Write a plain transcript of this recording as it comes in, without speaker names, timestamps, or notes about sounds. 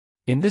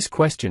In this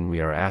question we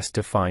are asked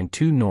to find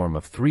 2 norm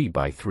of 3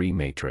 by 3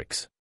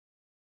 matrix.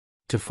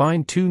 To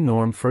find 2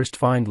 norm, first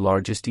find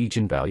largest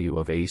eigenvalue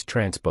of A's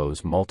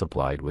transpose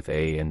multiplied with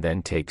A and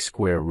then take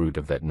square root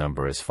of that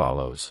number as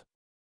follows.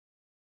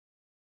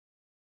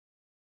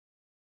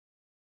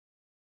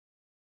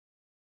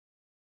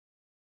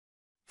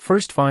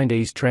 First find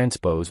A's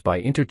transpose by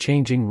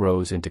interchanging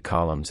rows into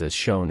columns as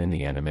shown in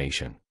the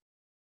animation.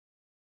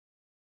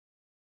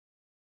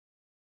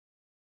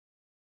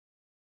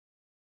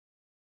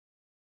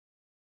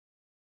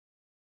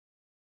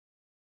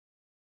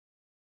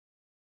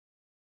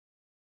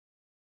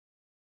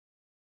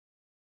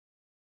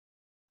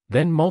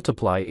 Then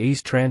multiply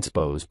A's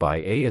transpose by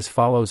A as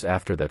follows.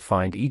 After that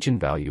find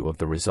eigenvalue of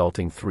the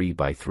resulting 3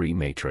 by 3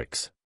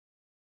 matrix.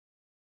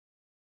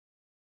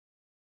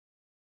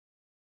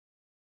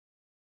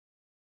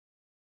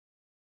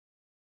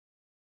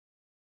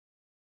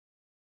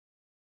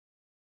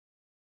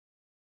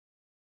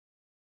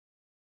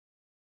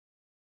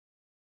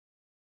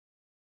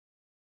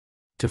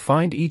 To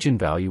find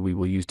eigenvalue we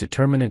will use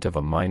determinant of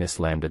a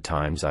minus lambda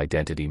times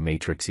identity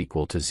matrix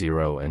equal to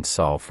 0 and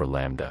solve for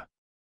lambda.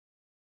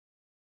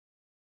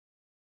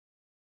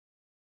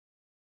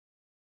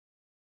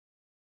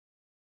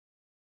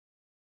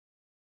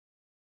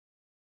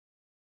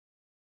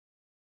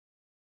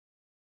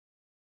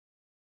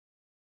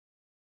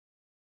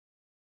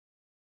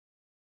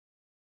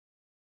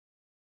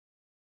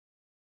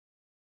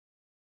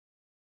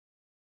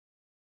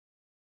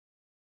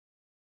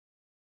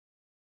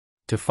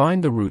 To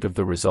find the root of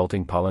the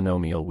resulting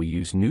polynomial we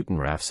use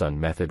Newton-Raphson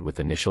method with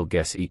initial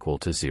guess equal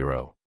to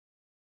 0.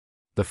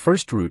 The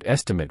first root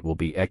estimate will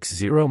be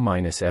x0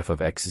 minus f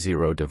of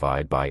x0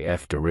 divided by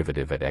f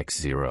derivative at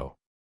x0.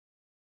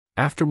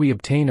 After we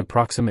obtain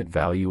approximate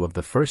value of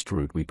the first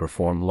root we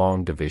perform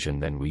long division,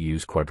 then we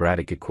use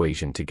quadratic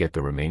equation to get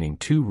the remaining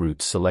 2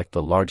 roots. Select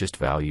the largest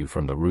value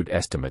from the root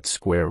estimates.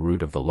 Square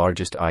root of the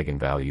largest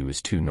eigenvalue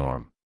is 2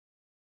 norm.